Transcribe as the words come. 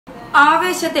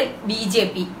ആവേശത്തിൽ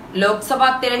ബി.ജെ.പി. ലോക്സഭാ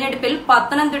തെരഞ്ഞെടുപ്പിൽ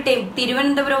പത്തനംതിട്ടയും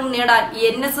തിരുവനന്തപുരവും നേടാൻ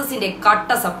NSSന്റെ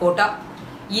കട്ട സപ്പോർട്ട്.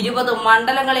 20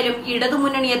 മണ്ഡലങ്ങളിലും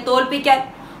ഇടതുമുന്നണിയെ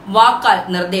തോൽപ്പിക്കാൻ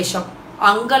വാക്കാൽ നിർദ്ദേശം.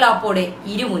 അങ്കലാപ്പോടെ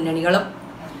ഇരുമുന്നണികളും.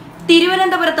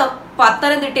 തിരുവനന്തപുരത്ത്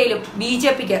പത്തനംതിട്ടയിലും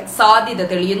ബി.ജെ.പിക്ക് സാധ്യത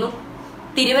തെളിയുന്നു.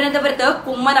 തിരുവനന്തപുരത്ത്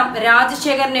കുമ്മനം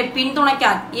രാജശേഖരനെ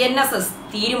പിന്തുണയ്ക്കാൻ NSS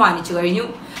തീരുമാനിച്ചു കഴിഞ്ഞു.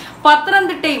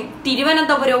 പത്തനംതിട്ടയും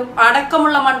തിരുവനന്തപുരവും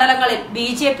അടക്കമുള്ള മണ്ഡലങ്ങളിൽ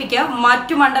ബി.ജെ.പിക്ക്,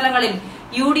 മറ്റു മണ്ഡലങ്ങളിൽ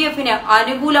UDFന്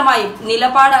അനുകൂലമായി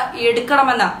നിലപാട്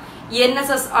എടുക്കണമെന്ന്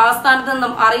NSS ആസ്ഥാനത്ത്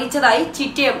നിന്നും അറിയിച്ചതായി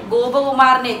ചിറ്റയം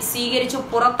ഗോപകുമാറിനെ സ്വീകരിച്ചു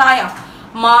പുറത്തായ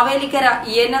Mavelikkara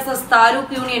NSS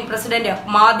taluk union president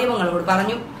മാധ്യമങ്ങളോട്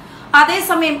പറഞ്ഞു.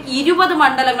 അതേസമയം 20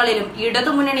 മണ്ഡലങ്ങളിലും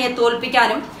ഇടതുമുന്നണിയെ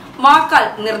തോൽപ്പിക്കാനും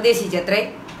വാക്കാൽ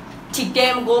നിർദ്ദേശിച്ചത്രേ.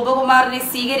 ചിറ്റയം ഗോപകുമാറിനെ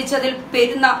സ്വീകരിച്ചതിൽ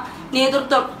പെരുന്ന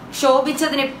നേതൃത്വം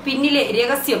ശോഭിച്ചതിന് പിന്നിലെ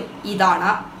രഹസ്യം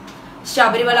ഇതാണ്.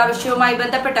 ശബരിമല വിഷയവുമായി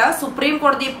ബന്ധപ്പെട്ട് സുപ്രീം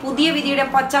കോടതി പുതിയ വിധിയുടെ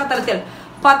പശ്ചാത്തലത്തിൽ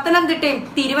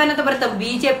പത്തനംതിട്ടയും തിരുവനന്തപുരത്തും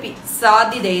ബി.ജെ.പി.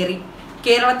 സാധ്യതയേറി.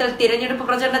 കേരളത്തിൽ തിരഞ്ഞെടുപ്പ്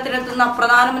പ്രചരണത്തിനെത്തുന്ന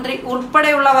പ്രധാനമന്ത്രി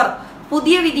ഉൾപ്പെടെയുള്ളവർ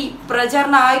പുതിയ വിധി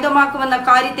പ്രചരണ ആയുധമാക്കുമെന്ന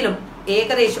കാര്യത്തിലും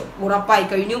ഏകദേശം ഉറപ്പായി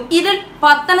കഴിഞ്ഞു. ഇതിൽ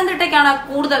പത്തനംതിട്ടയ്ക്കാണ്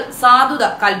കൂടുതൽ സാധുത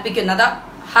കൽപ്പിക്കുന്നത്.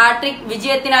 ഹാട്രിക്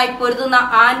വിജയത്തിനായി പൊരുതുന്ന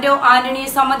ആന്റോ ആന്റണിയെ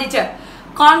സംബന്ധിച്ച്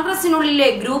കോൺഗ്രസിനുള്ളിലെ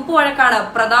ഗ്രൂപ്പ് വഴക്കാണ്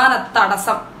പ്രധാന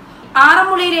തടസ്സം.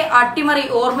 ആറന്മുളയിലെ അട്ടിമറി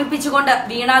ഓർമ്മിപ്പിച്ചുകൊണ്ട്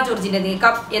വീണ ജോർജിന്റെ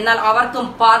നീക്കം. എന്നാൽ അവർക്കും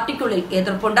പാർട്ടിക്കുള്ളിൽ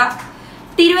എതിർപ്പുണ്ട്.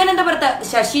 തിരുവനന്തപുരത്ത്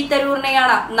ശശി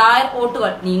തരൂരിനെയാണ് നായർ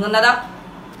വോട്ടുകൾ നീങ്ങുന്നത്.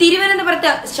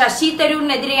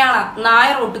 തരൂരിനെതിരെയാണ്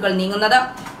നായർ വോട്ടുകൾ നീങ്ങുന്നത്.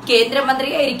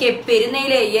 കേന്ദ്രമന്ത്രിയായിരിക്കെ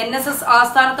പെരുന്നയിലെ NSS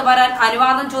ആസ്ഥാനത്ത് വരാൻ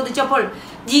അനുവാദം ചോദിച്ചപ്പോൾ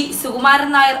സുകുമാരൻ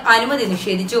നായർ അനുമതി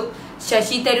നിഷേധിച്ചു.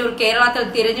 ശശി തരൂർ കേരളത്തിൽ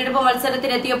തിരഞ്ഞെടുപ്പ്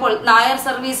മത്സരത്തിനെത്തിയപ്പോൾ നായർ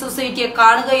സർവീസ് സൊസൈറ്റിയെ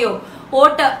കാണുകയോ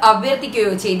വോട്ട്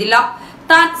അഭ്യർത്ഥിക്കുകയോ ചെയ്തില്ല.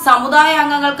 താൻ സമുദായ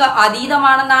അംഗങ്ങൾക്ക്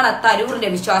അതീതമാണെന്നാണ് തരൂരിന്റെ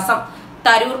വിശ്വാസം.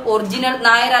 തരൂർ ഒറിജിനൽ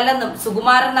നായരല്ലെന്നും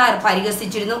സുകുമാരൻ നായർ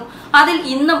പരിഹസിച്ചിരുന്നു. അതിൽ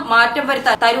ഇന്നും മാറ്റം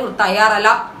വരുത്താൻ തരൂർ തയ്യാറല്ല.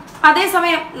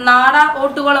 അതേസമയം നാടാർ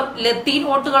വോട്ടുകളും ലത്തീൻ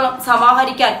വോട്ടുകളും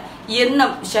സമാഹരിക്കാൻ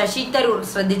എന്നും ശശി തരൂർ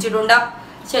ശ്രദ്ധിച്ചിട്ടുണ്ട്.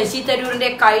 ശശി തരൂരിന്റെ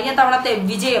കഴിഞ്ഞ തവണത്തെ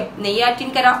വിജയം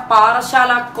നെയ്യാറ്റിൻകര,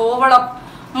 പാറശാല, കോവളം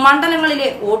മണ്ഡലങ്ങളിലെ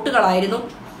വോട്ടുകളായിരുന്നു.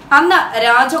 അന്ന്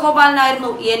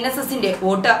രാജഗോപാലനായിരുന്നു NSSന്റെ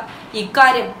വോട്ട്.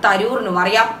 ഇക്കാര്യം തരൂറിനും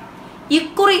അറിയാം.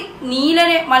 ഇക്കുറി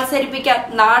നീലനെ മത്സരിപ്പിക്കാൻ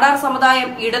നാടാർ സമുദായം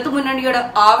ഇടതുമുന്നണിയോട്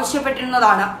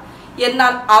ആവശ്യപ്പെട്ടിരുന്നതാണ്.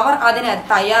 എന്നാൽ അവർ അതിന്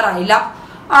തയ്യാറായില്ല.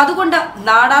 അതുകൊണ്ട്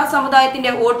നാടാർ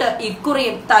സമുദായത്തിന്റെ വോട്ട്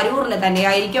ഇക്കുറിയും തരൂറിന്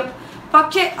തന്നെയായിരിക്കും.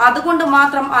 പക്ഷെ അതുകൊണ്ട്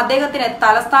മാത്രം അദ്ദേഹത്തിന്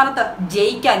തലസ്ഥാനത്ത്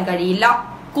ജയിക്കാൻ കഴിയില്ല.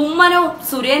 കുമ്മനവും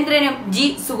സുരേന്ദ്രനും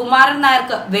സുകുമാരൻ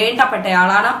നായർക്ക്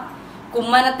വേണ്ടപ്പെട്ടയാളാണ്.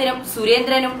 കുമ്മനത്തിനും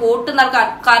സുരേന്ദ്രനും വോട്ട് നൽകാൻ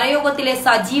കരയോഗത്തിലെ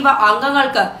സജീവ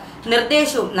അംഗങ്ങൾക്ക്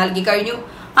നിർദ്ദേശവും നൽകി കഴിഞ്ഞു.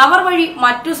 അവർ വഴി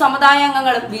മറ്റു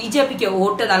സമുദായാംഗങ്ങളും ബി.ജെ.പിക്ക്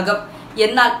വോട്ട് നൽകും.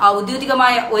 എന്നാൽ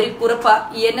ഔദ്യോഗികമായ ഒരു കുറിപ്പ്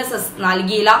NSS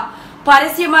നൽകിയില്ല.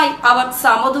 പരസ്യമായി അവർ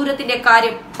സമദൂരത്തിന്റെ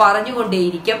കാര്യം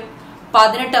പറഞ്ഞുകൊണ്ടേയിരിക്കും.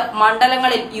 18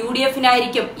 മണ്ഡലങ്ങളിൽ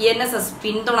UDFനായിരിക്കും NSS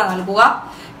പിന്തുണ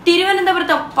നൽകുക.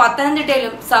 തിരുവനന്തപുരത്തും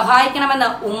പത്തനംതിട്ടയിലും സഹായിക്കണമെന്ന്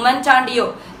ഉമ്മൻചാണ്ടിയോ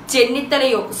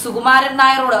ചെന്നിത്തലയോ സുകുമാരൻ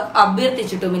നായരോട്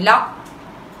അഭ്യർത്ഥിച്ചിട്ടുമില്ല.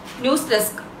 ന്യൂസ്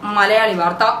ഡെസ്ക് മലയാളി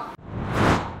വാർത്ത.